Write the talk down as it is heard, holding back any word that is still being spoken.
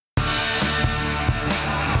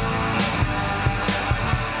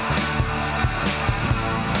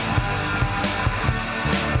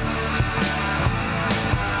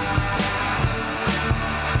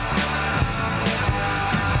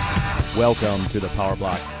Welcome to the Power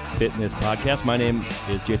Block Fitness Podcast. My name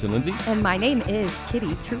is Jason Lindsay. And my name is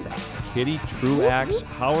Kitty Truax. Kitty Truax,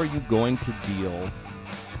 how are you going to deal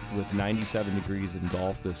with 97 degrees in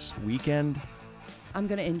golf this weekend? I'm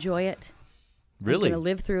going to enjoy it. Really? I'm going to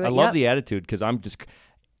live through it. I love the attitude because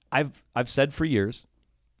I've said for years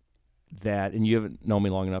that, and you haven't known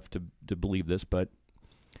me long enough to believe this, but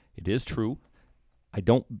it is true. I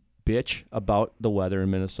don't bitch about the weather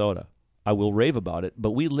in Minnesota. I will rave about it,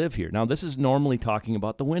 but we live here. Now, this is normally talking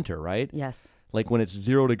about the winter, right? Yes. Like when it's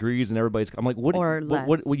 0 degrees and everybody's, I'm like, what? Or what,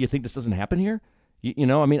 less. what you think this doesn't happen here? You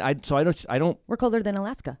know, I mean, I don't. We're colder than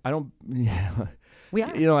Alaska. I don't. Yeah. We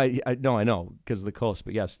are. You know, I know because of the coast,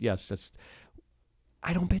 but yes,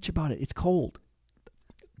 I don't bitch about it. It's cold,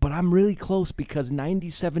 but I'm really close because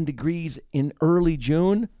 97 degrees in early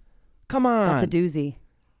June. Come on, That's a doozy.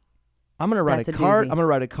 I'm gonna ride That's a a cart. doozy. I'm gonna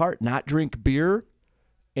ride a cart, not drink beer,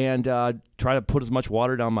 and try to put as much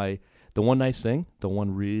water down the one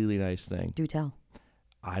really nice thing. Do tell.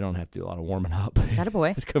 I don't have to do a lot of warming up.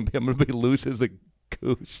 Attaboy. I'm gonna be loose as a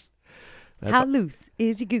goose. How loose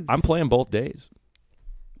is your goose? I'm playing both days.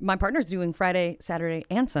 My partner's doing Friday, Saturday,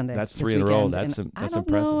 and Sunday. That's this 3 in a row. weekend, That's and I don't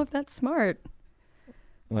impressive. know if that's smart.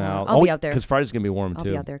 Well, I'll be out there. because Friday's gonna be warm I'll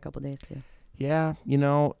too. be out there a couple days too. Yeah, you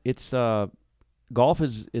know, it's golf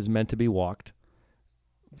is meant to be walked,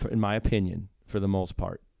 in my opinion, for the most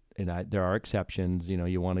part. And there are exceptions. You know,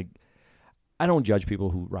 you want to. I don't judge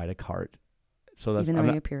people who ride a cart. So that's Even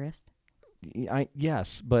though you're a purist.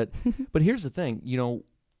 Yes, but here's the thing. You know,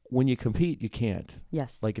 when you compete, you can't.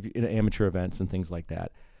 Yes. Like if you're in amateur events and things like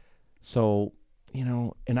that. So, you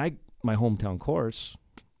know, and my hometown course,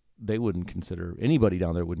 anybody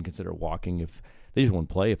down there wouldn't consider walking if they just wouldn't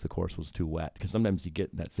play if the course was too wet, because sometimes you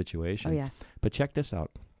get in that situation. Oh yeah. But check this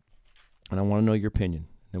out, and I want to know your opinion.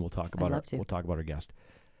 Then we'll talk about our guest.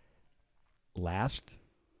 Last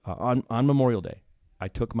on Memorial Day, I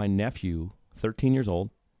took my nephew, 13 years old.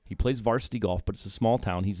 He plays varsity golf, but it's a small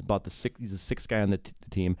town. He's about he's the sixth guy on the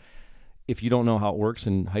team. If you don't know how it works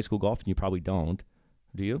in high school golf, and you probably don't,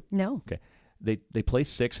 do you? No. Okay. They play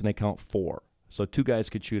 6 and they count 4. So 2 guys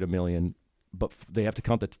could shoot 1 million, but they have to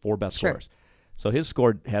count the 4 best scores. So his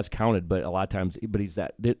score has counted, but a lot of times, it's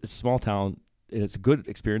a small town, and it's a good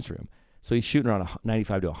experience for him. So he's shooting around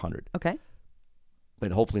 95 to 100. Okay.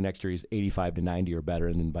 But hopefully next year he's 85 to 90 or better,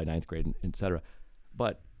 and then by 9th grade, et cetera.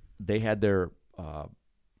 But they had their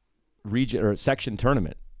region or section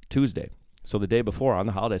tournament Tuesday. So the day before on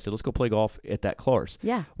the holiday, I said, let's go play golf at that course.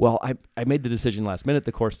 Yeah. Well, I made the decision last minute.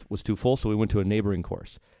 The course was too full, so we went to a neighboring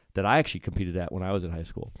course that I actually competed at when I was in high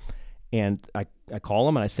school. And I call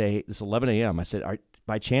them and I say, hey, it's 11 a.m. I said,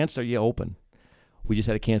 by chance, are you open? We just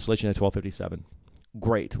had a cancellation at 12:57.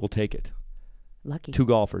 Great, we'll take it. Lucky. 2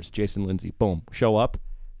 golfers, Jason Lindsay, boom, show up,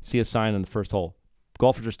 see a sign on the first hole.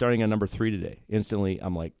 Golfers are starting on number 3 today. Instantly,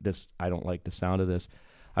 I'm like, I don't like the sound of this.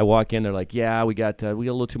 I walk in, they're like, yeah, we got a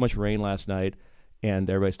little too much rain last night, and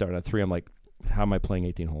everybody started on 3. I'm like, how am I playing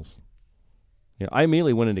 18 holes? You know, I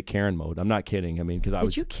immediately went into Karen mode. I'm not kidding. I mean, because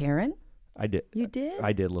Did you Karen? I did. You did?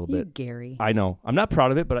 I did a little bit. Gary. I know. I'm not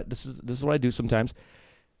proud of it, but this is what I do sometimes.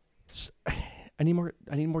 I need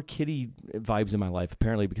more Kitty vibes in my life,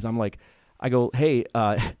 apparently, because I'm like, I go, hey,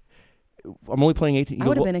 I'm only playing 18. I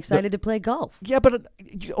would have been excited to play golf. Yeah, but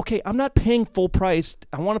okay, I'm not paying full price.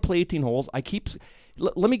 I want to play 18 holes.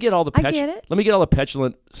 Let me get all the I get it. Let me get all the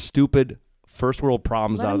petulant, stupid first world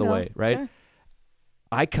problems out of the way, right? Sure.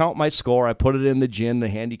 I count my score. I put it in the gin, the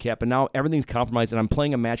handicap, and now everything's compromised, and I'm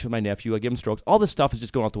playing a match with my nephew. I give him strokes. All this stuff is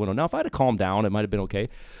just going out the window. Now, if I had to calm down, it might have been okay.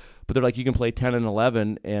 But they're like, you can play 10 and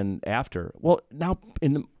 11 and after. Well, now,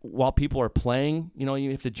 while people are playing, you know,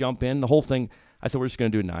 you have to jump in. The whole thing, I said, we're just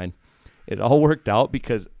going to do 9. It all worked out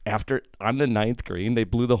because on the 9th green, they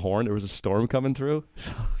blew the horn. There was a storm coming through.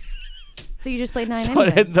 So you just played 9 So anyway.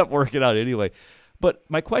 it ended up working out anyway. But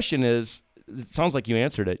my question is, it sounds like you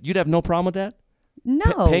answered it. You'd have no problem with that?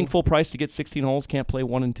 No. Paying full price to get 16 holes, can't play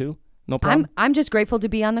 1 and 2? No problem? I'm just grateful to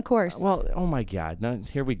be on the course. Well, oh my God. Now,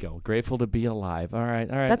 here we go. Grateful to be alive. All right.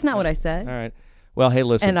 That's not what I said. All right. Well, hey,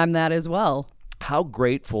 listen. And I'm that as well. How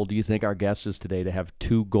grateful do you think our guest is today to have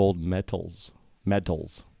 2 gold medals?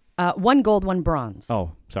 1 gold, 1 bronze.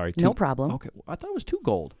 Oh, sorry. 2. No problem. Okay. I thought it was 2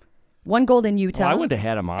 gold. 1 gold in Utah. Well, I wouldn't have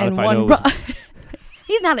had him on and if I 1 know. bronze.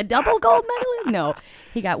 He's not a double gold medalist? No.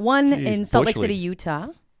 He got 1 in Salt Lake Bush City, League. Utah,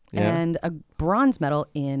 Yeah. and a bronze medal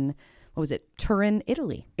in, Turin,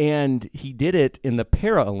 Italy. And he did it in the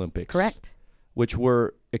Paralympics. Correct. Which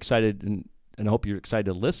we're excited, and I hope you're excited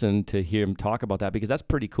to listen to hear him talk about that, because that's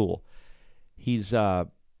pretty cool. He's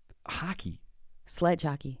hockey. Sledge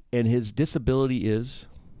hockey. And his disability is?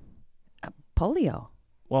 Polio.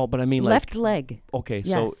 Well, but I mean, like, Left leg. okay,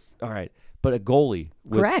 Yes. so all right, but a goalie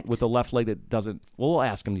Correct. with a left leg that doesn't. Well, we'll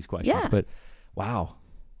ask him these questions. Yeah. But wow,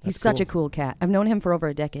 He's that's such a cool. cool cat. I've known him for over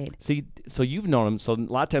a decade. See, so you've known him. So a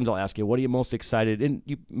lot of times I'll ask you, what are you most excited? And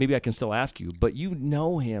maybe I can still ask you, but you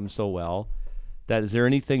know him so well that is there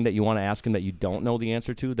anything that you want to ask him that you don't know the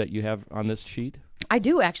answer to that you have on this sheet? I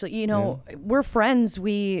do actually. You know, we're friends.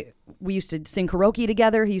 We used to sing karaoke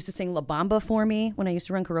together. He used to sing La Bamba for me when I used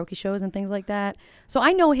to run karaoke shows and things like that. So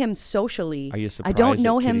I know him socially. Are you surprised I don't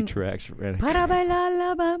know that him. Kitty Truex ran- Para bailar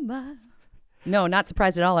la bamba. No, not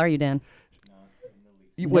surprised at all, are you, Dan?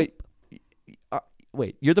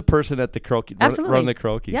 Wait, you're the person at the karaoke Absolutely. run the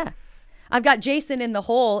karaoke. Yeah. I've got Jason in the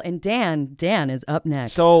hole and Dan is up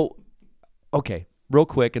next. So, okay, real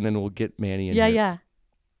quick, and then we'll get Manny in here. yeah.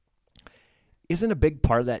 Isn't a big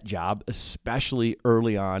part of that job, especially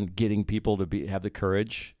early on, getting people to have the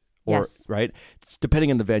courage? Or, Yes. Right? It's depending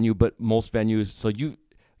on the venue, but most venues. So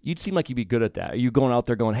you'd seem like you'd be good at that. Are you going out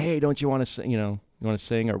there going, hey, don't you want to sing? You want to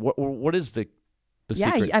sing? Or what is the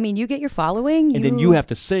Yeah, secret? I mean, you get your following. And then you have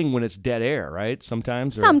to sing when it's dead air, right?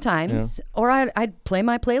 Sometimes? Sometimes. Or I'd play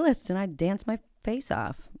my playlist and I'd dance my face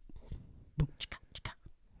off.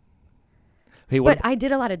 Hey, what But I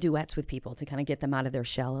did a lot of duets with people to kind of get them out of their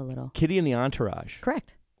shell a little. Kitty and the Entourage.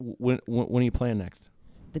 Correct. When are you playing next?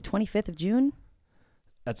 The 25th of June.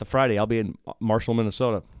 That's a Friday. I'll be in Marshall,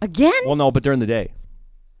 Minnesota. Again? Well, no, but during the day.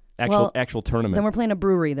 Well, Actual tournament. Then we're playing a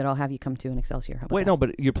brewery that I'll have you come to in Excelsior. How about Wait, that? no,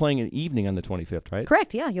 but you're playing an evening on the 25th, right?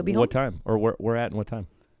 Correct, yeah. You'll be home. What time? Or where at and what time?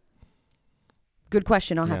 Good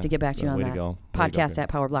question. I'll have Yeah, to get back to you on way that. to go. Way to go, Podcast Kitty. at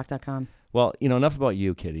powerblock.com. Well, enough about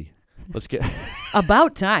you, Kitty. Let's get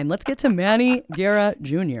About time. Let's get to Manny Guerra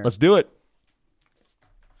Jr. let's do it.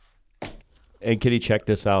 And Kitty, check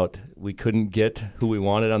this out. We couldn't get who we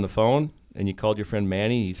wanted on the phone, and you called your friend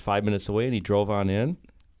Manny. He's 5 minutes away, and he drove on in.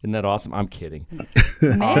 Isn't that awesome? I'm kidding.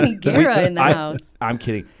 Manny Guerra in the house. I'm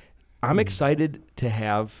kidding. I'm excited to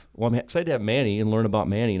have. Well, I'm excited to have Manny and learn about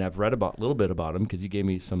Manny, and I've read a little bit about him because you gave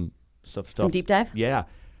me some stuff. Some deep dive? Yeah,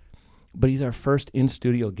 but he's our first in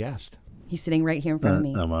studio guest. He's sitting right here in front of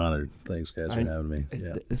me. I'm honored. Thanks, guys, for having me.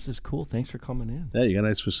 Yeah. This is cool. Thanks for coming in. Yeah, you got a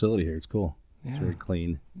nice facility here. It's cool. It's Yeah. very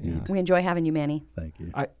clean. Yeah. Neat. We enjoy having you, Manny. Thank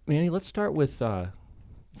you. Manny, let's start with,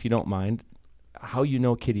 if you don't mind, how you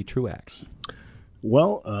know Kitty Truax.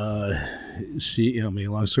 Well, she,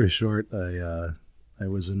 long story short, I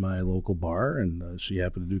was in my local bar and she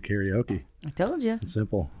happened to do karaoke. I told you. It's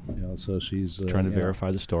simple, so she's Trying to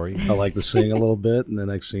verify the story. I like to sing a little bit, and the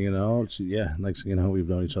next thing you know, we've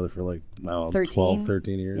known each other for like 13? 12,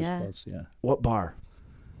 13 years Yeah. plus. Yeah, What bar?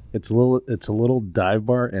 it's a little dive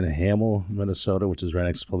bar in Hamel, Minnesota, which is right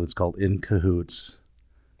next to a place. It's called In Cahoots.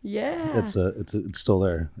 Yeah. It's still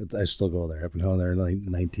there. I still go there. I've been going there like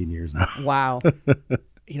 19 years now. Wow.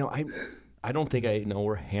 I don't think I know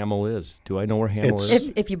where Hamel is. Do I know where Hamel It's-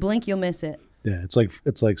 is? if you blink, you'll miss it. Yeah, it's like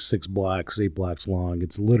 8 blocks long.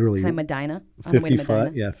 It's literally Can I Medina? On the way to 55.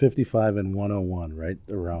 Medina? Yeah, 55 and 101, right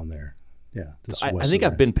around there. Yeah, just I west think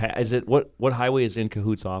of I've there. been past. Is it what highway is In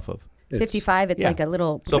Cahoots off of? 55, it's yeah. like a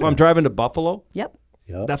little... So if I'm driving to Buffalo, Yep.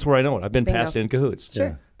 Yep. that's where I know it. I've been Bingo. past In Cahoots.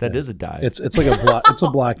 Sure. That is a dive. It's like a block. It's a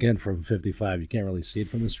block in from 55. You can't really see it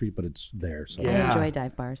from the street, but it's there. So I Yeah. enjoy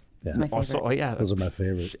dive bars. It's my favorite. Also, yeah, those are my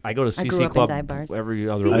favorite. I go to I grew CC up in Club dive bars. every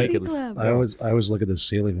other CC week. Club. I always look at the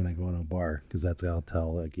ceiling when I go in a bar because that's how I'll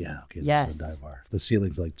tell. Like, yeah, okay, this Yes. is a dive bar. If the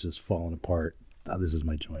ceiling's like just falling apart. Oh, this is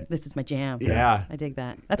my joint. This is my jam. Yeah. I dig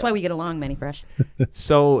that. That's why we get along, Manny Fresh.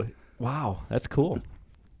 So, wow, that's cool.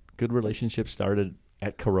 Good relationship started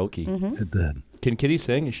at karaoke. Mm-hmm. It did. Can Kitty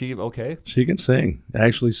sing? Is she okay? She can sing. I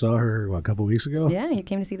actually saw her a couple weeks ago. Yeah, you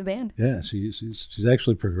came to see the band. Yeah, she's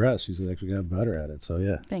actually progressed. She's actually gotten better at it. So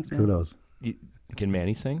yeah, Thanks, man. kudos. Can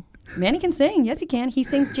Manny sing? Manny can sing. Yes, he can. He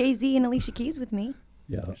sings Jay-Z and Alicia Keys with me.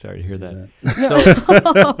 Yeah. Sorry to hear that.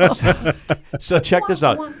 Yeah. So check this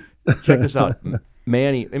out. Check this out.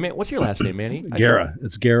 Manny, what's your last name, Manny? Guerra.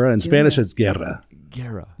 It's Guerra. In Spanish, it's Guerra.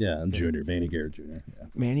 Guerra. Yeah, and Junior. Manny Guerra Jr. Yeah.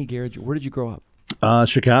 Manny Guerra. Where did you grow up?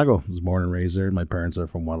 Chicago. I was born and raised there. My parents are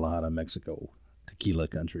from Guadalajara, Mexico. Tequila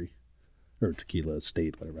country. Or tequila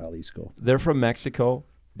state, whatever, Jalisco. They're from Mexico,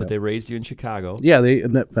 but Yep. they raised you in Chicago. Yeah, they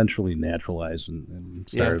eventually naturalized and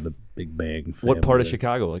started the Big Bang family. What part of there.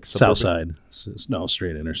 Chicago? Like South suburban? side. No,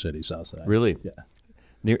 straight inner city, south side. Really? Yeah.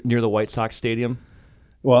 Near the White Sox Stadium?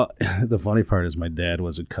 Well, the funny part is my dad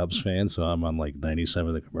was a Cubs fan, so I'm on like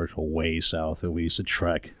 97 the commercial way south, and we used to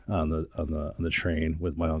trek on the train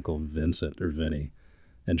with my uncle Vincent or Vinny,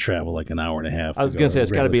 and travel like an hour and a half. I was going to say,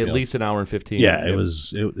 it's got to be at Field. least an hour and 15. Yeah, it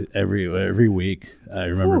was every week. I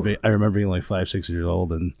remember being like 5-6 years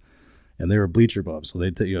old, and they were bleacher bumps, so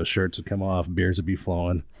they'd shirts would come off, beers would be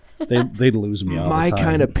flowing. they'd lose me all My the time.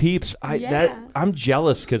 kind of peeps. Yeah. I'm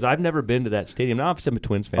jealous because I've never been to that stadium. Now, obviously, I'm a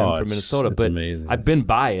Twins fan from Minnesota, it's but amazing. I've been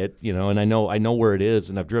by it, and I know where it is,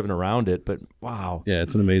 and I've driven around it. But wow. Yeah,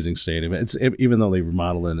 it's an amazing stadium. Even though they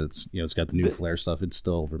remodeled it, it's got the new Flair stuff. It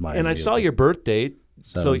still reminds me. And I saw your birth date.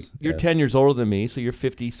 So you're 10 years older than me. So you're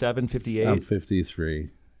 57, 58. I'm 53.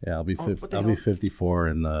 Yeah, I'll be 54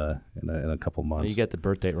 in a couple months. You got the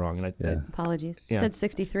birth date wrong, and Apologies. Yeah. It said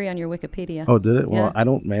 63 on your Wikipedia. Oh, did it? Well, Yeah. I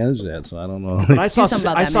don't manage that, so I don't know. But I saw something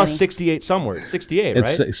about that, Manny. 68 somewhere. 68,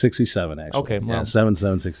 It's right? 67 actually. Okay, yeah, well.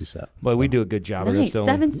 67. But we do a good job of Nice. this,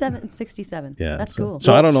 don't we? 67. Yeah, That's so, cool.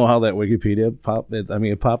 So I don't know how that Wikipedia popped.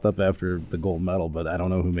 It popped up after the gold medal, but I don't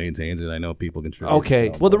know who maintains it. I know people contribute.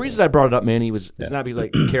 Okay. Well, the reason I brought it up, Manny, was it's Yeah. not because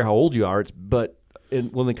I care how old you are. It's in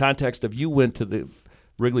the context of you went to the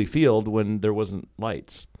Wrigley Field when there wasn't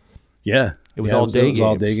lights. Yeah, It was yeah, all day It was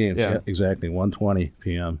all games. day games. Yeah. Yeah, exactly. 1:20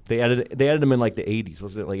 p.m. They added them in like the 80s.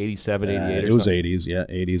 Wasn't it like 87, 88 or It was something? 80s. Yeah,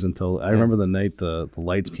 80s until I remember the night the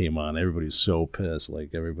lights came on. Everybody was so pissed.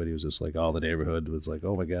 Like everybody was just like all the neighborhood was like,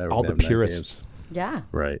 oh my god, we're All the having night purists. games. Yeah.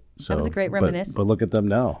 Right. So was a great reminiscence. But look at them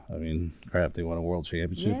now. I mean, crap, they won a world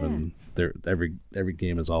championship, Yeah. and every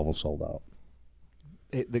game is almost sold out.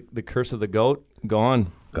 The curse of the goat,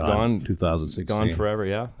 gone. 2016. Gone forever,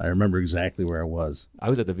 yeah. I remember exactly where I was. I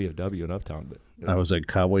was at the VFW in Uptown, but I was at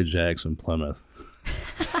Cowboy Jacks in Plymouth.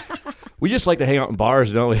 we just like to hang out in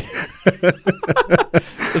bars, don't we?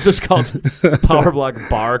 This is called Power Block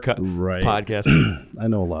Bar Right. Podcast. I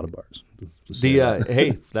know a lot of bars. Just say that.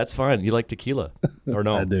 Hey, that's fine. You like tequila, or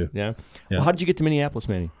no? I do. Yeah. Yeah. Well, how did you get to Minneapolis,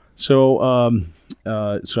 Manny? So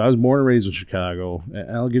I was born and raised in Chicago.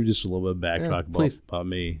 And I'll give you just a little bit of backtrack please. about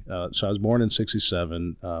me. So I was born in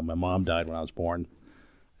 '67. My mom died when I was born.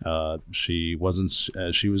 She wasn't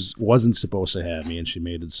supposed to have me, and she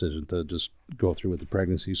made a decision to just go through with the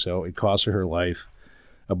pregnancy. So it cost her life.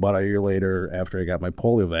 About a year later, after I got my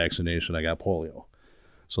polio vaccination, I got polio.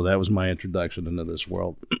 So that was my introduction into this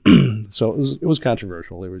world. So it was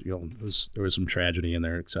controversial. There was some tragedy in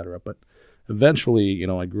there, et cetera. But eventually,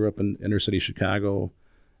 I grew up in inner city Chicago,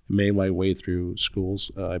 made my way through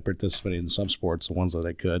schools. I participated in some sports, the ones that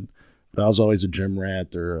I could. But I was always a gym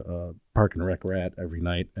rat or a park and rec rat every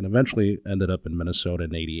night, and eventually ended up in Minnesota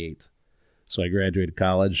in '88. So I graduated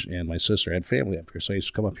college, and my sister had family up here. So I used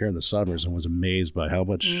to come up here in the summers and was amazed by how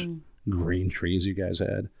much green trees you guys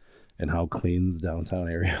had and how clean the downtown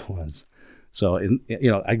area was. So,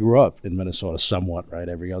 I grew up in Minnesota somewhat, right,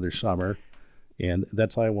 every other summer. And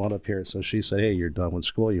that's how I wound up here. So she said, hey, you're done with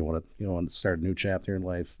school. You want to start a new chapter in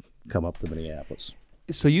life, come up to Minneapolis.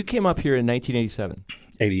 So you came up here in 1987.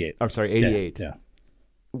 88. I'm sorry, 88. Yeah.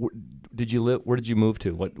 Did you live? Where did you move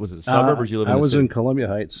to? What was it? A suburb or did you live in I the was city? in Columbia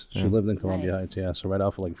Heights. She lived in Columbia Nice. Heights, yeah. So right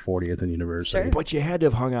off of like 40th and University. Sure. But you had to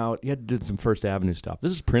have hung out. You had to do some First Avenue stuff.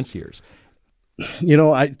 This is Prince years.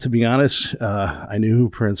 To be honest, I knew who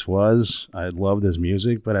Prince was. I loved his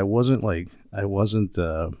music, but I was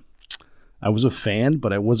a fan,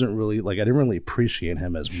 but I wasn't really I didn't really appreciate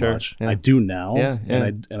him as Sure, much. yeah. I do now. Yeah,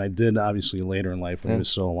 yeah. And I did obviously later in life when he was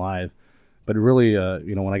still alive. But really,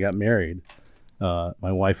 when I got married,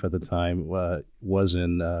 my wife at the time was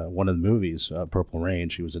in one of the movies, Purple Rain.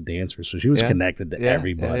 She was a dancer, so she was Yeah. connected to Yeah,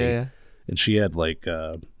 everybody. yeah. And she had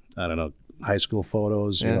I don't know, high school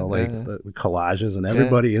photos, Yeah, the collages, and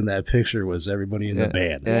everybody in that picture was everybody in the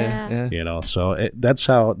band. Yeah. So that's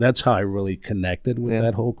how I really connected with Yeah.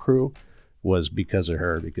 that whole crew, was because of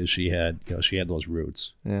her, because she had those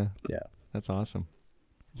roots. Yeah. Yeah. That's awesome.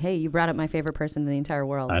 Hey, you brought up my favorite person in the entire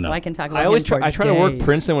world, I know. so I can talk about I always him for try to work days.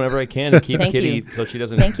 Princeton whenever I can to keep Thank Kitty you. so she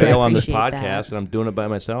doesn't Thank you, I fail on this appreciate podcast, that. and I'm doing it by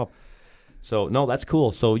myself. So no, that's cool.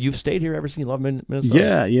 So you've stayed here ever since you love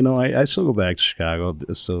Minnesota? Yeah, I still go back to Chicago.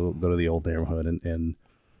 I still go to the old neighborhood, and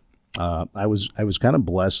I was kind of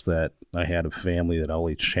blessed that I had a family that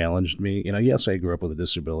always challenged me. Yes, I grew up with a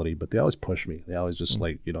disability, but they always pushed me. They always just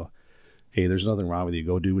hey, there's nothing wrong with you.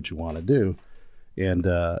 Go do what you want to do. And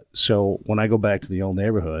so when I go back to the old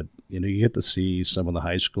neighborhood, you get to see some of the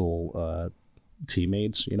high school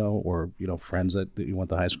teammates, or friends that you went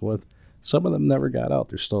to high school with. Some of them never got out.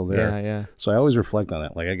 They're still there. Yeah. So I always reflect on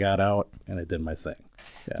that. Like, I got out and I did my thing.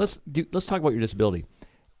 Yeah. Let's talk about your disability.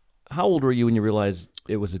 How old were you when you realized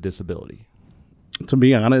it was a disability? To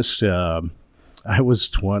be honest, I was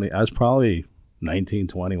 20. I was probably 19,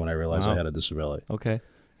 20 when I realized I had a disability. Okay.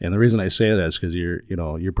 And the reason I say that is because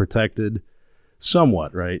you're protected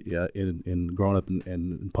somewhat, right? Yeah, in growing up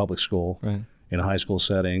in public school, Right. in a high school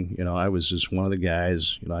setting. I was just one of the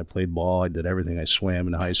guys. I played ball. I did everything. I swam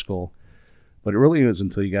in high school. But it really was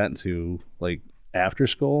until you got into after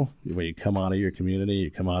school, when you come out of your community,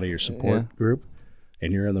 you come out of your support group,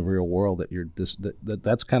 and you're in the real world, that you're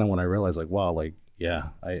that's kind of when I realized, like, wow, like, yeah,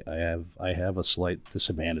 I have a slight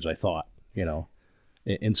disadvantage, I thought,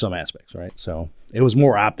 in some aspects, right? So it was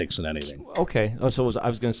more optics than anything. Okay. I was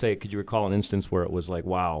going to say, could you recall an instance where it was like,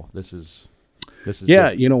 wow, this is Yeah,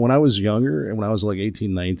 different. when I was younger and when I was like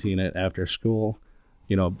 18, 19 after school,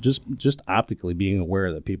 just optically being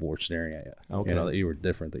aware that people were staring at you. Okay. That you were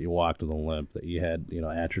different, that you walked with a limp, that you had,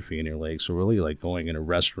 atrophy in your legs. So really, like, going into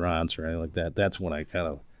restaurants or anything like that, that's when I kind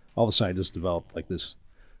of all of a sudden just developed like this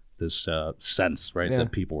sense, right, Yeah.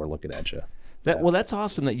 that people were looking at you. Well, that's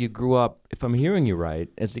awesome that you grew up, if I'm hearing you right,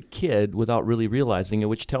 as a kid without really realizing it,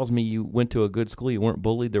 which tells me you went to a good school. You weren't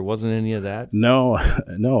bullied. There wasn't any of that. No,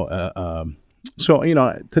 no. So,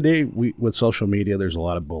 today with social media, there's a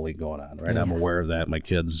lot of bullying going on, right? Yeah. I'm aware of that. My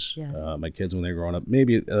kids, Yes. when they're growing up,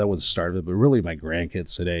 maybe that was the start of it, but really my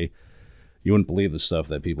grandkids today, you wouldn't believe the stuff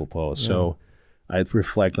that people post. Yeah. So I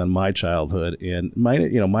reflect on my childhood and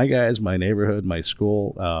my guys, my neighborhood, my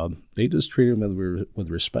school, they just treated me with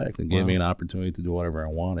respect and gave me an opportunity to do whatever I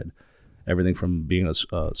wanted. Everything from being a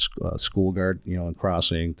school guard, and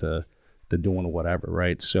crossing to doing whatever,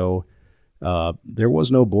 right? So there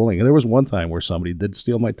was no bullying. And there was one time where somebody did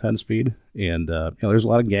steal my 10-speed, and there's a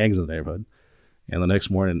lot of gangs in the neighborhood. And the next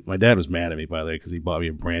morning, my dad was mad at me, by the way, because he bought me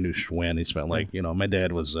a brand new Schwinn. He spent my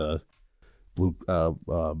dad was a blue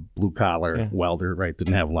collar welder, right?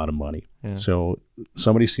 Didn't have a lot of money. Yeah. So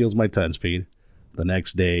somebody steals my 10-speed. The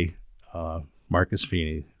next day, Marcus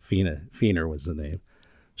Feener was the name,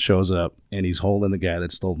 shows up, and he's holding the guy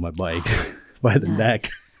that stole my bike by the neck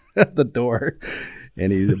at the door.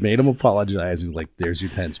 And he made him apologize. He was like, "There's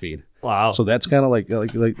your 10-speed." Wow. So that's kind of like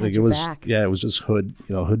it was. back. Yeah, it was just hood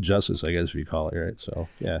justice, I guess if you call it, right? So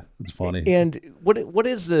yeah, it's funny. And what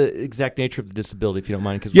is the exact nature of the disability, if you don't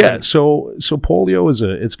mind? 'Cause Yeah, so polio is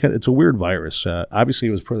it's a weird virus. Obviously,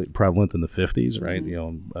 it was pretty prevalent in the 50s, right?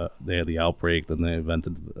 They had the outbreak, then they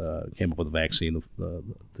came up with a vaccine.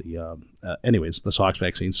 Anyways, the Sox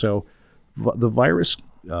vaccine. So the virus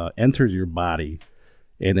enters your body,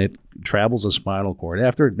 and it travels the spinal cord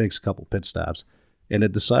after it makes a couple pit stops, and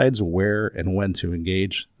it decides where and when to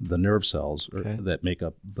engage the nerve cells that make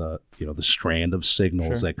up the strand of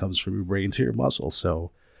signals that comes from your brain to your muscles.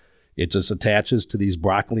 So it just attaches to these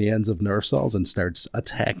broccoli ends of nerve cells and starts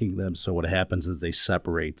attacking them. So what happens is they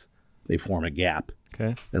separate, they form a gap.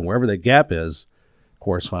 Okay. And wherever the gap is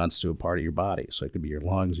corresponds to a part of your body. So it could be your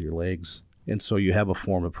lungs, your legs. And so you have a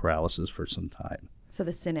form of paralysis for some time. So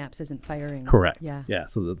the synapse isn't firing. Correct. Yeah. Yeah.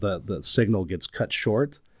 So the signal gets cut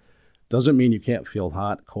short. Doesn't mean you can't feel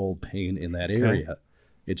hot, cold, pain in that area.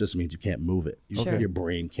 It just means you can't move it. Your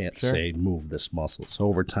brain can't say move this muscle. So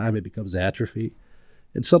over time it becomes atrophy.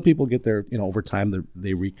 And some people get there, over time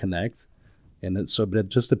they reconnect. And but it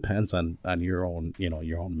just depends on your own,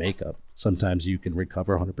 your own makeup. Sometimes you can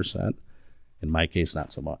recover 100%. In my case,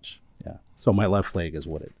 not so much. Yeah. So my left leg is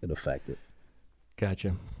what it affected.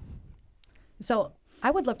 Gotcha. So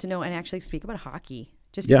I would love to know and actually speak about hockey,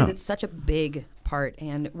 just because it's such a big part.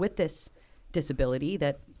 And with this disability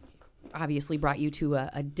that obviously brought you to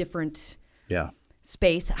a different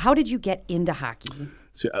space, how did you get into hockey?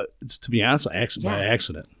 So, to be honest, by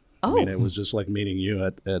accident. Oh. I mean, it was just like meeting you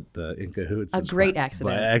at in cahoots. A great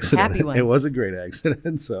accident. By accident. Happy ones. It was a great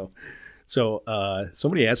accident. So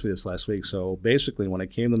somebody asked me this last week. So basically, when I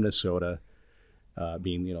came to Minnesota,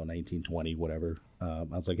 being 19, 20, whatever, I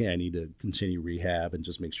was like, I need to continue rehab and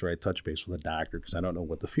just make sure I touch base with a doctor because I don't know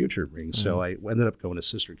what the future brings. Mm-hmm. So I ended up going to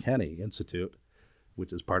Sister Kenny Institute,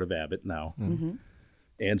 which is part of Abbott now. Mm-hmm.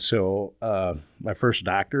 And so my first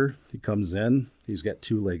doctor, he comes in. He's got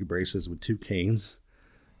 2 leg braces with 2 canes,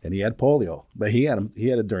 and he had polio. But he had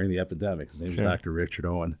it during the epidemic. His name was Dr. Richard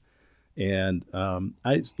Owen. And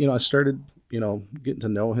I started getting to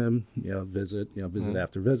know him. Visit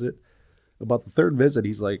after visit. About the 3rd visit,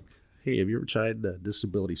 he's like, "Hey, have you ever tried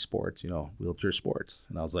disability sports? Wheelchair sports?"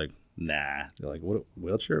 And I was like, "Nah." They're like, "What,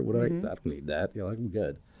 wheelchair? What do I don't need that. I'm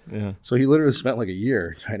good." Yeah. So he literally spent like a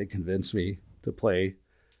year trying to convince me to play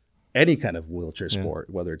any kind of wheelchair sport,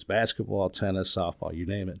 whether it's basketball, tennis, softball, you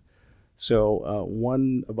name it. So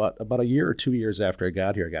about a year or 2 years after I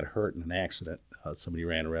got here, I got hurt in an accident. Somebody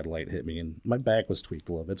ran a red light, hit me, and my back was tweaked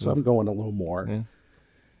a little bit. So I'm going a little more. Yeah.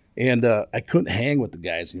 And I couldn't hang with the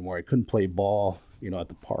guys anymore. I couldn't play ball, at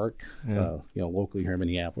the park, locally here in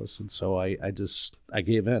Minneapolis. And so I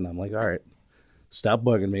gave in. I'm like, all right, stop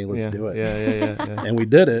bugging me. Let's do it. Yeah. And we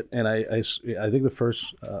did it. And I think the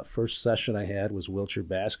first session I had was wheelchair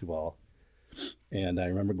basketball. And I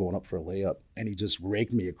remember going up for a layup, and he just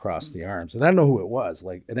raked me across the arms. And I don't know who it was.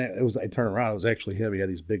 I turned around. It was actually him. He had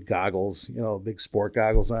these big goggles, big sport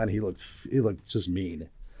goggles on. He looked just mean.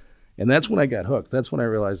 And that's when I got hooked. That's when I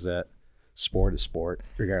realized that sport is sport,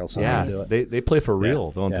 regardless of how you do it. They play for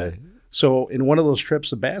real, don't they? So in one of those trips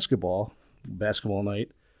to basketball night,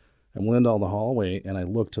 I'm laying down the hallway, and I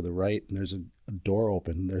look to the right, and there's a door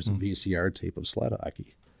open. There's a VCR tape of sled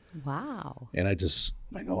hockey. Wow. And I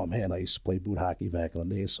go, oh, man, I used to play boot hockey back in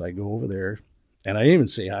the day. So I go over there, and I didn't even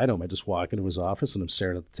say hi to him. I just walk into his office, and I'm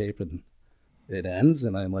staring at the tape, and it ends,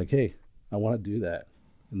 and I'm like, hey, I want to do that.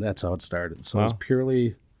 And that's how it started. So it's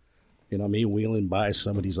purely, me wheeling by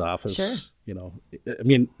somebody's office. Sure. I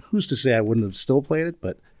mean, who's to say I wouldn't have still played it,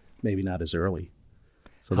 but maybe not as early.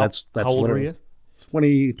 So that's how old were you?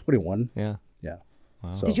 21. Yeah. Yeah.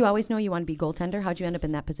 Wow. So, Did you always know you wanted to be goaltender? How'd you end up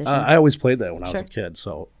in that position? I always played that when I was Sure. a kid.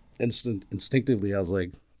 So instinctively, I was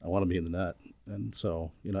like, I want to be in the net. And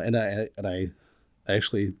so, I'm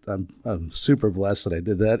super blessed that I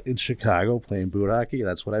did that in Chicago playing boot hockey.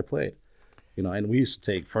 That's what I played. And we used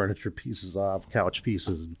to take furniture pieces off, couch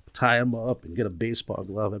pieces, and tie them up and get a baseball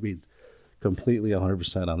glove. I mean, completely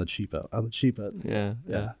 100% on the cheap end.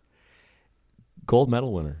 Yeah. Gold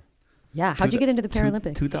medal winner. Yeah. How'd you get into the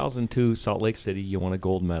Paralympics? 2002 Salt Lake City, you won a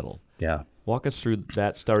gold medal. Yeah. Walk us through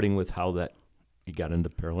that, starting with how that you got into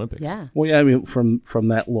Paralympics. Yeah. Well, yeah, I mean, from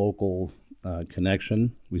that local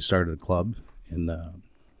connection, we started a club in,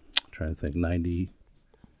 trying to think,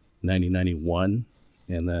 91.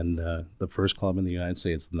 And then the first club in the United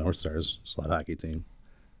States, the North Stars sled hockey team.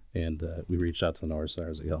 And we reached out to the North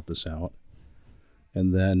Stars. They helped us out.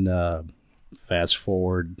 And then fast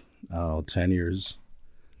forward, 10 years,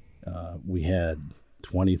 we had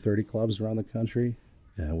 20, 30 clubs around the country.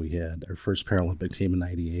 We had our first Paralympic team in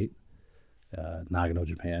 98, Nagano,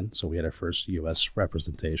 Japan. So we had our first U.S.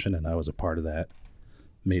 representation, and I was a part of that,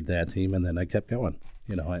 made that team, and then I kept going,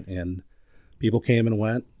 and people came and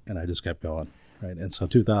went, and I just kept going. Right, and so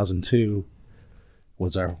 2002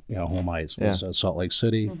 was our home ice. Was Salt Lake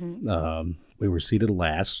City. Mm-hmm. We were seated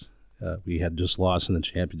last. We had just lost in the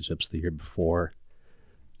championships the year before.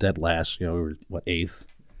 Dead last. We were eighth.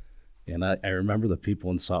 And I remember the people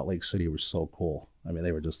in Salt Lake City were so cool. I mean,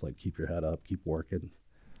 they were just like, keep your head up, keep working.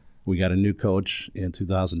 We got a new coach in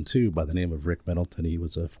 2002 by the name of Rick Middleton. He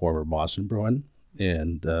was a former Boston Bruin,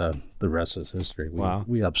 and the rest is history.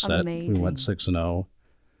 We upset. Amazing. We went 6-0.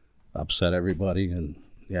 Upset everybody, and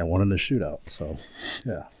won in a shootout. So,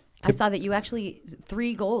 yeah. I saw that you actually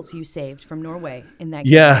 3 goals you saved from Norway in that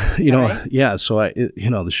game. Yeah, right? So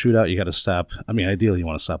the shootout, you got to stop. I mean, ideally, you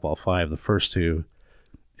want to stop all 5. The first 2,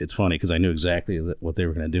 it's funny because I knew exactly what they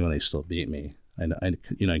were going to do, and they still beat me. I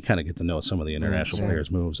kind of get to know some of the international players'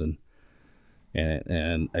 moves, and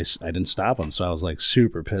I didn't stop them, so I was like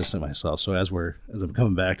super pissed at myself. So as I'm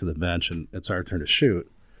coming back to the bench, and it's our turn to shoot.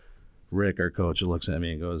 Rick, our coach, looks at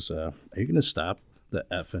me and goes, "Are you going to stop the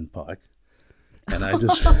effing puck?" And I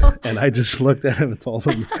just looked at him and told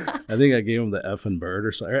him, I think I gave him the effing bird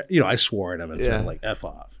or something. I swore at him and said like "F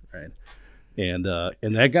off," right? And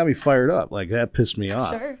that got me fired up. Like that pissed me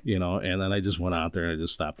off, Sure. And then I just went out there and I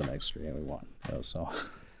just stopped the next 3 and we won. So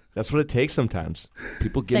that's what it takes sometimes.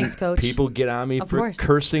 Thanks, Coach. People get on me for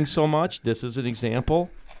cursing so much. This is an example.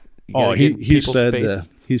 He said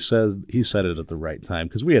it at the right time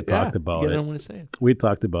because we had talked about it. I don't want to say it. We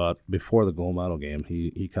talked about before the gold medal game.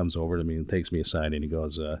 He comes over to me and takes me aside and he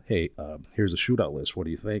goes, "Hey, here's a shootout list. What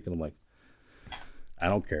do you think?" And I'm like, "I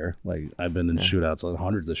don't care. Like I've been in shootouts,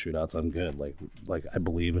 hundreds of shootouts. I'm good. Like I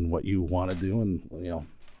believe in what you want to do, and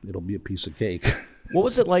it'll be a piece of cake." What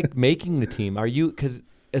was it like making the team? Because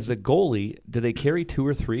as a goalie, do they carry 2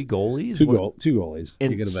 or 3 goalies? Two goalies.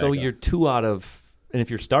 And so you're 2 out of. And if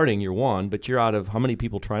you're starting, you're 1, but you're out of how many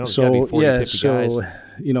people trying out? So, got to be 40, 50 guys.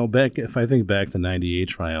 If I think back to 98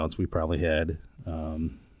 tryouts, we probably had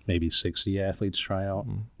maybe 60 athletes try out,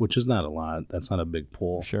 which is not a lot. That's not a big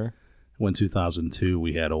pool. Sure. When 2002,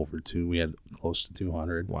 we had close to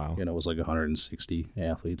 200. Wow. It was like 160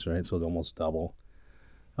 athletes, right? So almost double.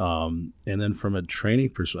 And then from a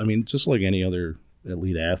training perspective, just like any other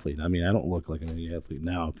elite athlete. I don't look like an elite athlete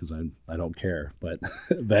now because I don't care. But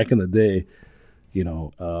back in the day, you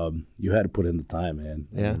had to put in the time, man.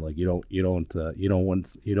 Yeah. You don't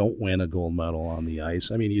win a gold medal on the ice.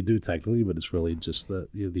 You do technically, but it's really just the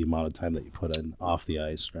amount of time that you put in off the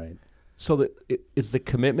ice, right? So is the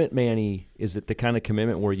commitment, Manny? Is it the kind of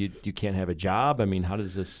commitment where you can't have a job? How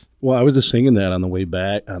does this? Well, I was just thinking that on the way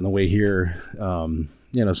back, on the way here.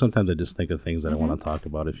 Sometimes I just think of things that I want to talk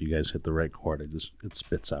about. If you guys hit the right chord, it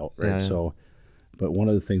spits out, right? Yeah. So, but one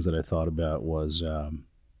of the things that I thought about was.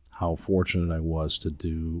 How fortunate I was to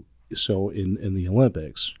do so in the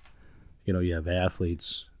Olympics. You have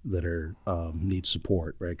athletes need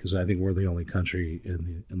support, right? Because I think we're the only country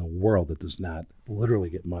in the world that does not literally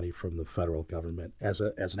get money from the federal government as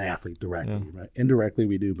an athlete directly. Right? Indirectly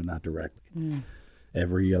we do, but not directly.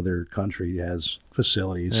 Every other country has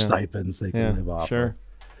facilities, stipends they can live off of.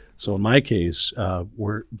 So in my case,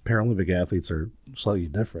 we're Paralympic athletes are slightly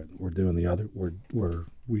different. We're doing the other.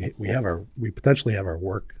 We potentially have our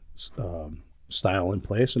work style in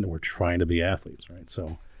place, and we're trying to be athletes, right?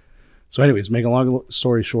 So anyways, make a long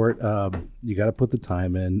story short, you got to put the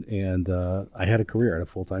time in, and I had a career, I had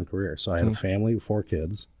a full-time career. So I had a family, 4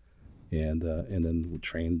 kids, and then we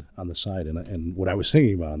trained on the side. And what I was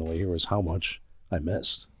thinking about on the way here was how much I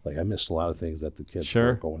missed. Like I missed a lot of things that the kids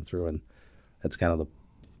were going through, and that's kind of the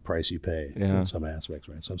price you pay in some aspects,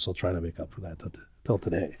 right? So I'm still trying to make up for that till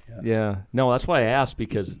today. No, that's why I asked,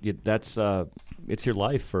 because that's it's your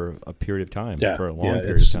life for a period of time, for a long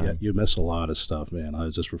period of time. Yeah, you miss a lot of stuff, man. I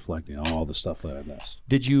was just reflecting on all the stuff that I missed.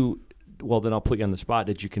 Did you? Well, then I'll put you on the spot.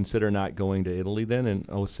 Did you consider not going to Italy then in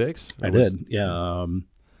 2006? I did. Yeah.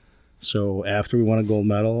 So after we won a gold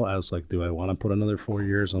medal, I was like, do I want to put another 4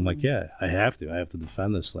 years? I'm like, yeah, I have to. I have to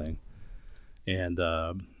defend this thing. And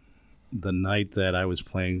the night that I was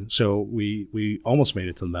playing, so we almost made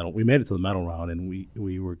it to the medal. We made it to the medal round, and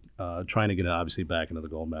we were trying to get obviously back into the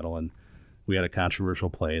gold medal. And we had a controversial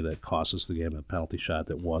play that cost us the game, a penalty shot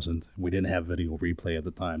that wasn't. We didn't have video replay at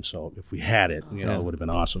the time, so if we had it, it would have been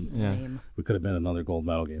awesome. Yeah. We could have been another gold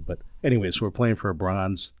medal game. But anyway, so we're playing for a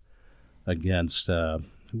bronze against who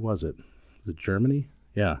was it? Was it Germany?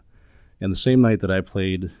 Yeah. And the same night that I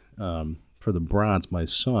played for the bronze, my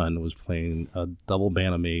son was playing a double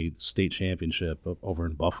bantamweight state championship over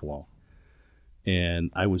in Buffalo. And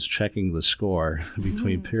I was checking the score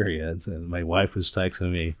between periods, and my wife was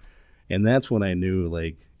texting me. And that's when I knew,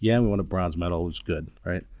 like, we won a bronze medal. It was good,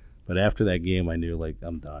 right? But after that game, I knew, like,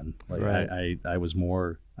 I'm done. Like, I was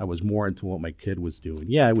more into what my kid was doing.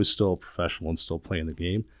 Yeah, I was still a professional and still playing the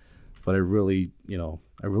game, but I really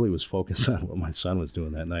was focused on what my son was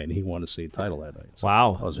doing that night, and he won a state title that night. So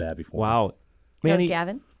wow. I was happy for him. Wow. Manny, that was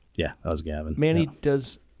Gavin? Yeah, that was Gavin. Manny,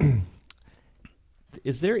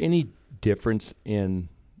 is there any difference in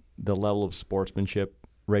the level of sportsmanship,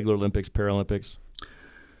 regular Olympics, Paralympics?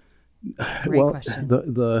 Great question.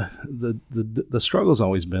 The struggle's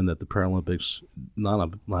always been that the Paralympics, not a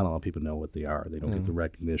lot of people know what they are. They don't get the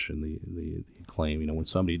recognition, the acclaim. When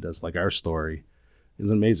somebody does, like our story, is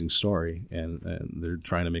an amazing story, and they're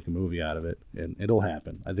trying to make a movie out of it, and it'll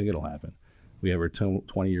happen. I think it'll happen. We have our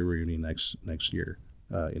 20-year reunion next year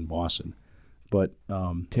in Boston. But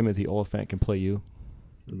Timothy Oliphant can play you.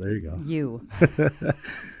 There you go. You.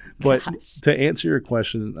 But to answer your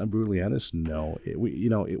question, I'm brutally honest, no.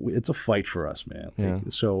 It's a fight for us, man. Yeah.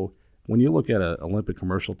 So when you look at an Olympic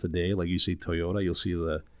commercial today, like you see Toyota, you'll see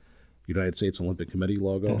the United States Olympic Committee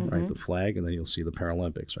logo, right, the flag, and then you'll see the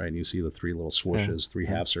Paralympics, right, and you see the 3 little swooshes, 3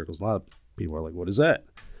 half circles. A lot of people are like, "What is that?"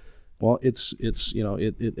 Well, it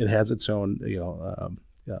has its own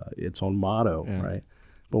motto, right?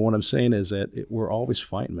 But what I'm saying is that we're always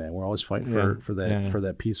fighting, man. We're always fighting for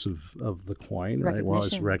that piece of the coin, right? We're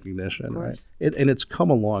always recognition, right? And it's come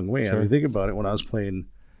a long way. Sure. I mean, think about it. When I was playing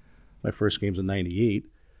my first games in '98,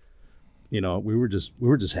 we were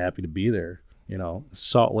just happy to be there.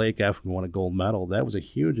 Salt Lake, after we won a gold medal, that was a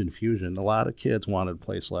huge infusion. A lot of kids wanted to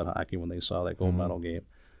play sled hockey when they saw that gold medal game.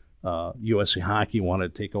 USA Hockey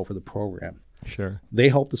wanted to take over the program. Sure. They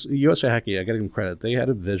helped us. USA Hockey, I got to give them credit. They had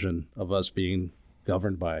a vision of us being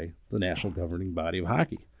governed by the national governing body of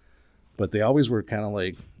hockey. But they always were kind of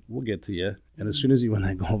like, we'll get to you. And as soon as you win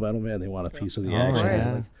that gold medal, man, they want a piece of the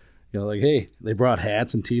action. Like, hey, they brought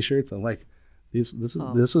hats and T-shirts. I'm like, this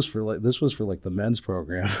was for the men's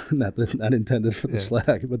program, not intended for the sled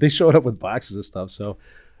hockey. But they showed up with boxes of stuff, so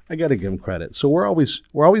I got to give them credit. So we're always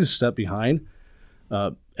a step behind.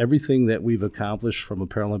 Everything that we've accomplished from a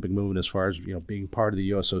Paralympic movement, as far as being part of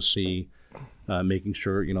the USOC, making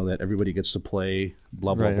sure that everybody gets to play,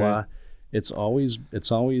 blah blah blah. Right. It's always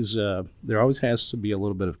there always has to be a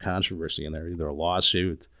little bit of controversy in there, either a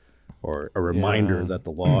lawsuit or a reminder that the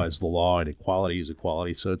law is the law and equality is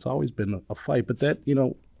equality. So it's always been a fight. But that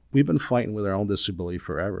we've been fighting with our own disability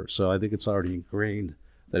forever. So I think it's already ingrained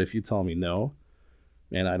that if you tell me no,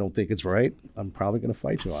 and I don't think it's right, I'm probably going to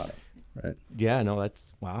fight you on it. Right. Yeah, no,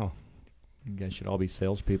 that's wow. You guys should all be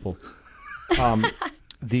salespeople. But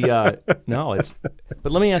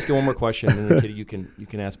let me ask you one more question, and then Kitty, you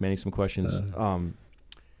can ask Manny some questions.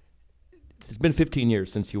 It's been 15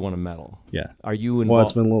 years since you won a medal. Yeah. Are you involved? Well,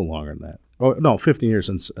 it's been a little longer than that. Oh no, 15 years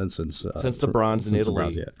since the bronze in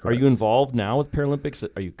Italy. Yeah, are you involved now with Paralympics?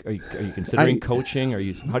 Are you considering coaching?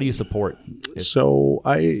 How do you support? So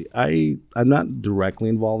I'm not directly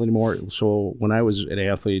involved anymore. So when I was an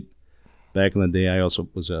athlete back in the day, I also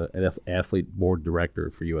was an athlete board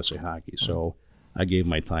director for USA Hockey. So I gave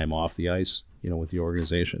my time off the ice, with the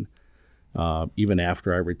organization. Even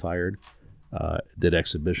after I retired, did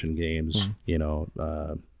exhibition games.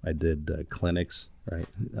 I did clinics. Right.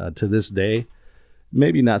 To this day,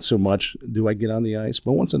 maybe not so much do I get on the ice,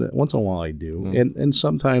 but once in a while I do. And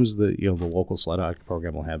sometimes the local sled hockey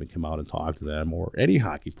program will have me come out and talk to them, or any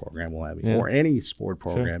hockey program will have me, or any sport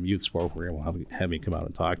program, youth sport program will have me come out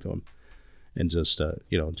and talk to them, and just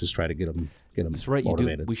try to get them That's right.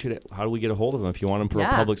 motivated. How do we get a hold of them if you want them for a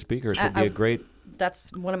public speaker? It'd be a great.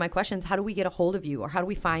 That's one of my questions. How do we get a hold of you, or how do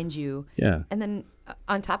we find you? Yeah. And then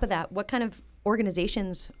on top of that, what kind of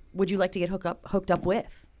organizations would you like to get hooked up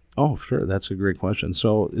with? Oh, sure. That's a great question.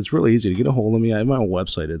 So it's really easy to get a hold of me. I have my own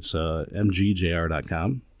website. It's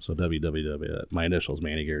mgjr.com. So www. My initials,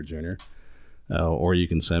 Manny Garrett Jr. Or you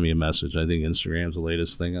can send me a message. I think Instagram's the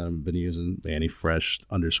latest thing I've been using,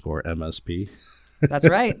 MannyFresh_MSP. That's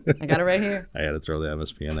right. I got it right here. I had to throw the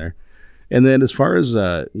MSP in there. And then as far as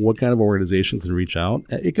what kind of organization can reach out,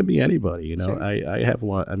 it could be anybody. Sure. I have a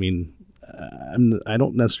lot. I mean, I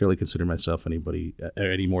don't necessarily consider myself any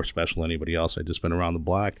more special than anybody else. I've just been around the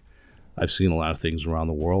block. I've seen a lot of things around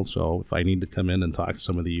the world. So if I need to come in and talk to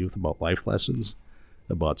some of the youth about life lessons,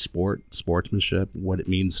 about sportsmanship, what it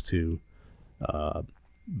means to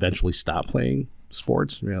eventually stop playing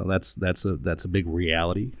sports, that's a big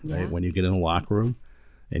reality. Yeah. Right? When you get in the locker room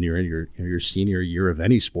and you're in your senior year of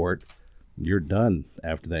any sport, you're done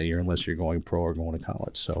after that year unless you're going pro or going to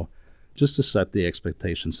college. So just to set the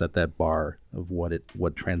expectation, set that bar of what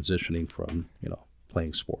transitioning from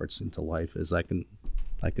playing sports into life is, I can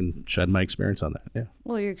shed my experience on that. Yeah.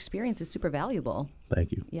 Well, your experience is super valuable.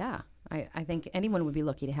 Thank you. Yeah, I think anyone would be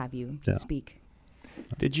lucky to have you speak.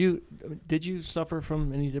 Did you suffer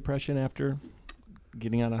from any depression after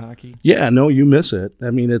getting out of hockey? Yeah, no, you miss it.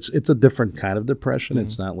 I mean, it's a different kind of depression.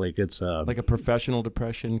 It's not like it's like a professional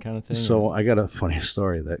depression kind of thing. So I got a funny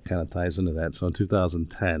story that kind of ties into that. So in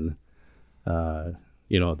 2010.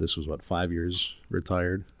 This was 5 years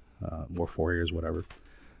retired, or 4 years, whatever.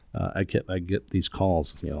 I get these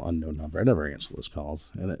calls, unknown number. I never answer those calls,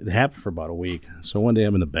 and it happened for about a week. So one day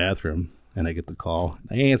I'm in the bathroom and I get the call.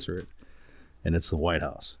 I answer it, and it's the White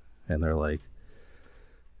House, and they're like,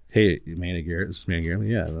 "Hey, Manny Garrett, this is Manny Garrett."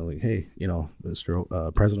 Yeah, and they're like, "Hey, Mr.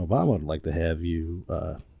 President Obama would like to have you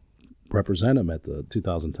represent him at the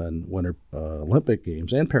 2010 Winter Olympic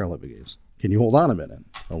Games and Paralympic Games. Can you hold on a minute?"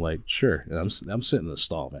 I'm like, "Sure." And I'm sitting in the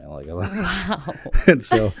stall, man. Wow. And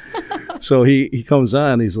so he comes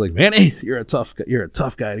on. He's like, "Manny, you're a tough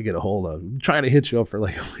guy to get a hold of. I'm trying to hit you up for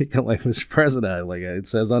like a week." I'm like, "Mr. President, like it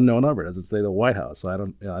says unknown number. It doesn't say the White House, so I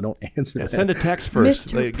don't answer that." Send a text first,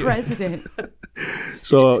 Mr. President.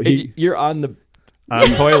 So you're on the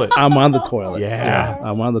toilet. I'm on the toilet. Yeah.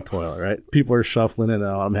 I'm on the toilet. Right. People are shuffling in and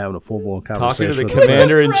out. I'm having a full blown conversation. Talking to the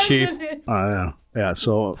commander in chief. I know. Yeah,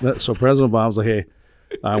 so President Obama's like, "Hey,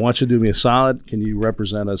 I want you to do me a solid. Can you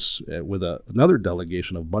represent us with another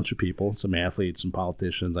delegation of a bunch of people, some athletes, some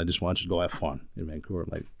politicians? I just want you to go have fun in Vancouver." I'm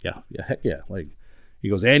like, yeah, heck yeah. Like, he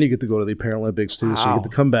goes, "And you get to go to the Paralympics too, so you get to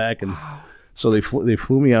come back." And so they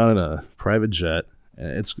flew me out in a privet jet.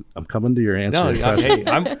 And I'm coming to your answer. No, hey,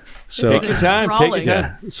 take your time. Take your time.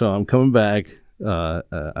 Yeah, so I'm coming back. I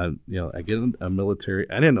get in a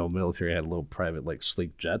military. I didn't know military had little private like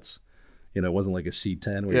sleek jets. It wasn't like a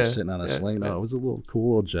C-10 where you're sitting on a sling. No, it was a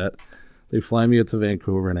cool little jet. They fly me up to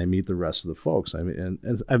Vancouver, and I meet the rest of the folks. I mean,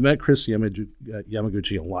 and I've met Chris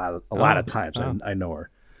Yamaguchi a lot of times. I know her.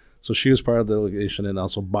 So she was part of the delegation, and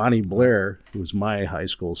also Bonnie Blair, who was my high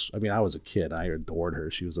school. I mean, I was a kid. I adored her.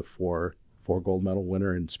 She was a four gold medal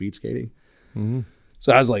winner in speed skating. Mm-hmm.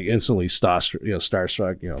 So I was like instantly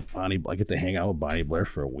starstruck. Bonnie, I get to hang out with Bonnie Blair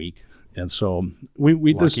for a week. And so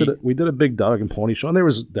we did a big dog and pony show, and there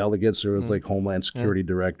was delegates. There was like Homeland Security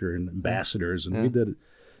Director and ambassadors, and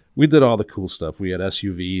we did all the cool stuff. We had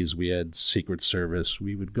SUVs, we had Secret Service.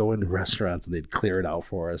 We would go into restaurants and they'd clear it out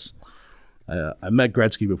for us. I met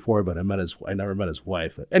Gretzky before, but I never met his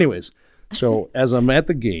wife. Anyways, so as I'm at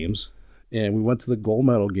the games, and we went to the gold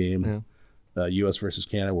medal game, U.S. versus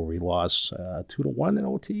Canada, where we lost 2-1 in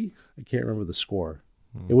OT. I can't remember the score.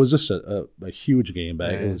 It was just a huge game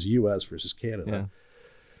back. It was U.S. versus Canada. Yeah.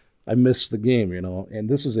 I missed the game, and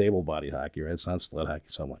this is able-bodied hockey, right? It's not sled hockey.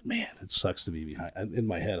 So I'm like, man, it sucks to be behind. In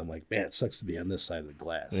my head, I'm like, man, it sucks to be on this side of the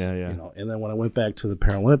glass. Yeah. And then when I went back to the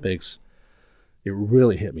Paralympics, it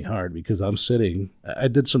really hit me hard because I'm sitting. I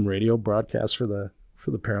did some radio broadcasts for the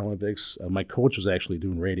Paralympics. My coach was actually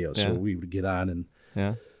doing radio, so we would get on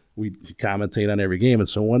and we'd commentate on every game. And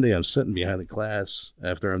so one day I'm sitting behind the class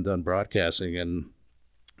after I'm done broadcasting, and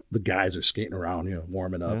the guys are skating around,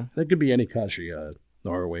 warming up. That could be any country,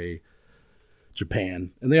 Norway,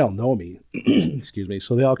 Japan, and they all know me. Excuse me.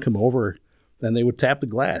 So they all come over, and they would tap the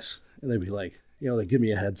glass, and they'd be like, they give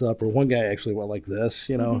me a heads up. Or one guy actually went like this,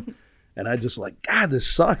 and I just like, God, this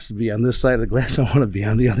sucks to be on this side of the glass. I want to be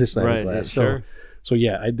on the other side of the glass. So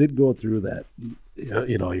yeah, I did go through that.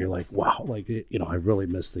 You're like, wow, like, I really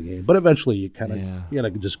missed the game. But eventually you kind of, you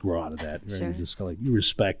gotta just grow out of that. Right? You just like, you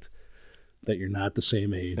respect that you're not the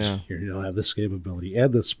same age. You don't have the same ability.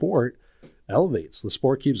 And the sport elevates. The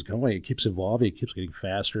sport keeps going. It keeps evolving. It keeps getting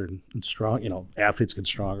faster and strong. Athletes get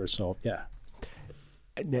stronger. So, yeah.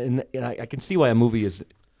 And I can see why a movie is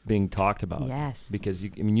being talked about. Yes. Because,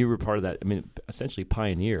 you were part of that, essentially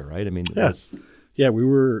pioneer, right?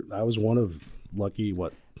 I was one of lucky,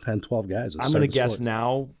 10, 12 guys. I'm going to guess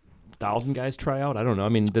now 1,000 guys try out. I don't know.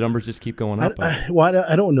 The numbers just keep going up.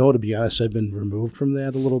 I don't know, to be honest. I've been removed from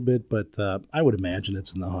that a little bit, but I would imagine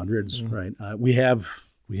it's in the hundreds, right? We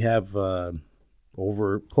have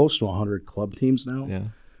over close to 100 club teams now. Yeah.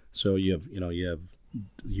 So you have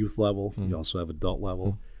youth level. You also have adult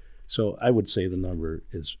level. So I would say the number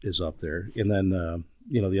is up there. And then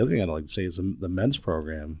the other thing I'd like to say is the men's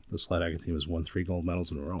program. The sled hockey team has won 3 gold medals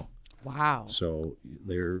in a row. Wow. So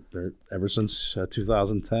they're ever since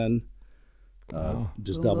 2010.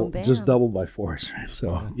 Just doubled by force. Right?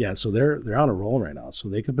 So so they're on a roll right now. So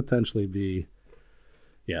they could potentially be,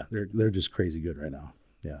 they're just crazy good right now.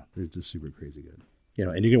 Yeah, they're just super crazy good.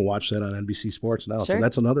 And you can watch that on NBC Sports now. Sure. So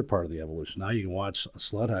that's another part of the evolution. Now you can watch a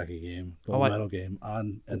sled hockey game, gold medal game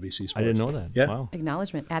on NBC Sports. I didn't know that. Yeah. Wow.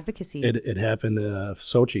 Acknowledgement, advocacy. It happened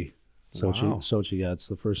Sochi. Wow. Sochi. It's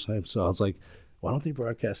the first time. So I was like, why don't they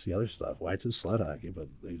broadcast the other stuff? Why just sled hockey? But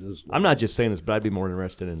they just. I'm not just saying this, but I'd be more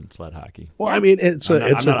interested in sled hockey. Well, I'm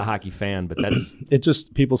not a hockey fan, but that's. It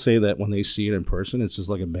just, people say that when they see it in person, it's just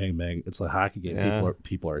like a bang bang. It's like a hockey game. Yeah.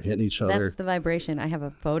 People are hitting each other. That's the vibration. I have a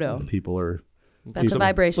photo. People are. That's a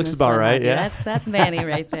vibration. Looks about right. Yeah. That's Manny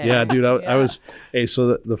right there. Yeah, dude. I was. Hey,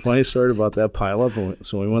 so the funny story about that pileup.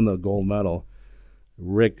 So we won the gold medal.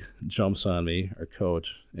 Rick jumps on me, our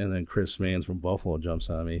coach, and then Chris Mans from Buffalo jumps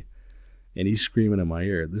on me. And he's screaming in my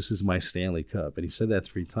ear, "This is my Stanley Cup." And he said that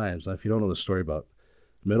 3 times. Now, if you don't know the story about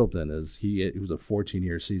Middleton, is he was a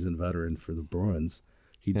 14-year seasoned veteran for the Bruins.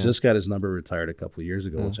 He just got his number retired a couple of years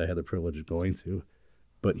ago, which I had the privilege of going to.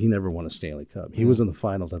 But he never won a Stanley Cup. He was in the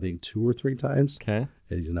finals, I think, 2 or 3 times. Okay.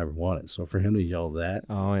 And he's never won it. So for him to yell that,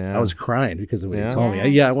 I was crying because of what he told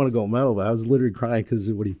me. I want to go medal, but I was literally crying because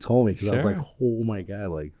of what he told me. Because I was like, oh my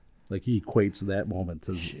God, like he equates that moment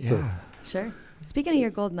to. Sure. Speaking of your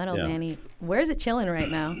gold medal, Manny, where's it chilling right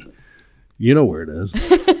now? You know where it is.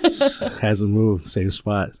 Hasn't moved. Same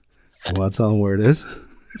spot. You want to tell him where it is?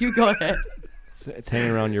 You go ahead. It's hanging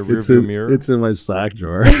around your rearview mirror. It's in my sock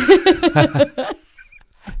drawer.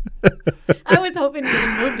 I was hoping you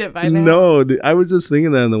had moved it by now. No, dude, I was just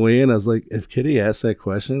thinking that on the way in. I was like, if Kitty asked that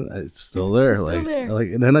question, it's still there. It's still there.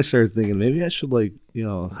 And then I started thinking maybe I should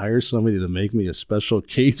hire somebody to make me a special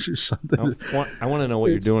case or something. I want to know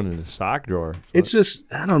what you're doing in the sock drawer. It's just,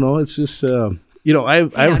 I don't know. It's just, I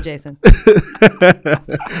Jason. I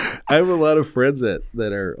have a lot of friends that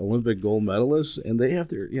are Olympic gold medalists, and they have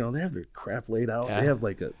their, they have their crap laid out. Yeah. They have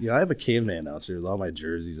I have a caveman downstairs with all my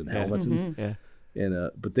jerseys and helmets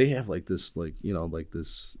and but they have this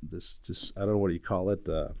just, I don't know what do you call it,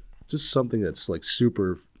 just something that's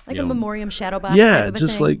super like a memoriam shadow box. Yeah, type of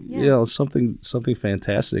just thing. something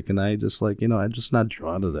fantastic, and I just I'm just not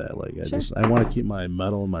drawn to that. I want to keep my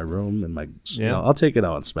medal in my room and my I'll take it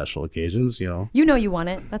out on special occasions. You want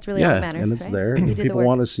it. That's really all that matters. And it's right? there. If people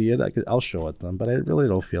want to see it, I'll show it to them. But I really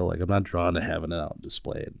don't feel like I'm not drawn to having it out and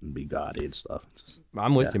display it and be gaudy and stuff.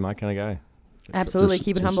 I'm with you, my kind of guy. Absolutely,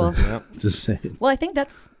 keep it humble. Just saying. Well, I think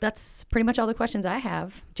that's pretty much all the questions I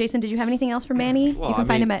have. Jason, did you have anything else for Manny? Well, you can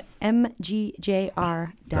find him at mgjr.com.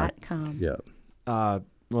 Yeah.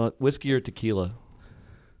 Well, whiskey or tequila?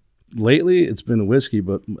 Lately, it's been whiskey,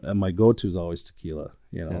 but my go-to is always tequila.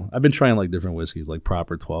 I've been trying different whiskeys, like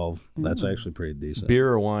Proper 12. That's actually pretty decent. Beer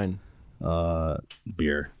or wine?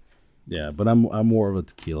 Beer. Yeah, but I'm more of a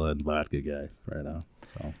tequila and vodka guy right now.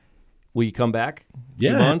 So. Will you come back?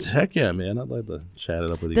 Heck yeah, man! I'd like to chat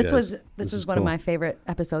it up with you guys. This was one of my favorite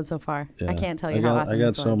episodes so far. Yeah. I can't tell you how awesome I got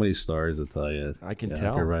this so was. many stories to tell you. I can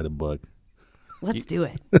tell. I could write a book. Let's do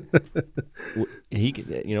it. He could,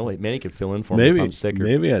 Manny could fill in for me if I'm sick.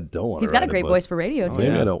 Maybe I don't want to. He's got a great voice for radio too.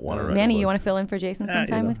 Maybe I don't want to write. Manny, you want to fill in for Jason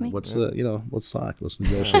sometime with me? Let's talk. Let's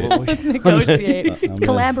negotiate. Let's negotiate. Let's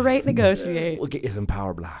collaborate, negotiate. We'll get you some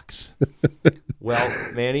power blocks.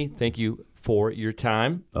 Well, Manny, thank you for your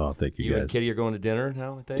time. Oh, thank you, You guys. and Kitty are going to dinner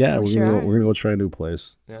now, I think? Yeah, we're Sure gonna go try a new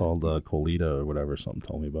place called Colita or whatever.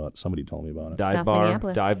 Somebody told me about it. Dive bar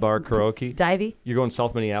karaoke. Divey. You're going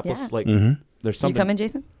South Minneapolis? Yeah. Like, there's You something. coming,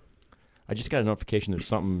 Jason? I just got a notification there's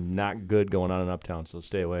something not good going on in Uptown, so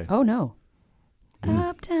stay away. Oh, no.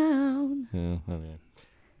 Uptown.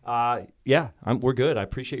 We're good. I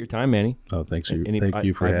appreciate your time, Manny. Oh, thank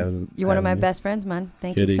you for having. You're one of my best friends, man.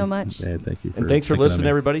 Thank you so much. Yeah, thank you. And thanks for listening,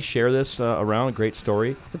 everybody. Share this around. A great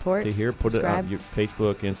story Support. to hear. Put subscribe. it on your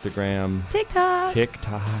Facebook, Instagram, TikTok.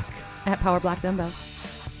 At Power Block Dumbbells.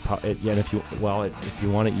 And if you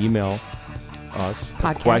want to email us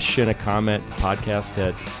Podcast. a question, a comment, podcast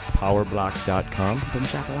at powerblock.com. Boom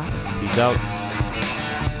shakalaka. Peace out.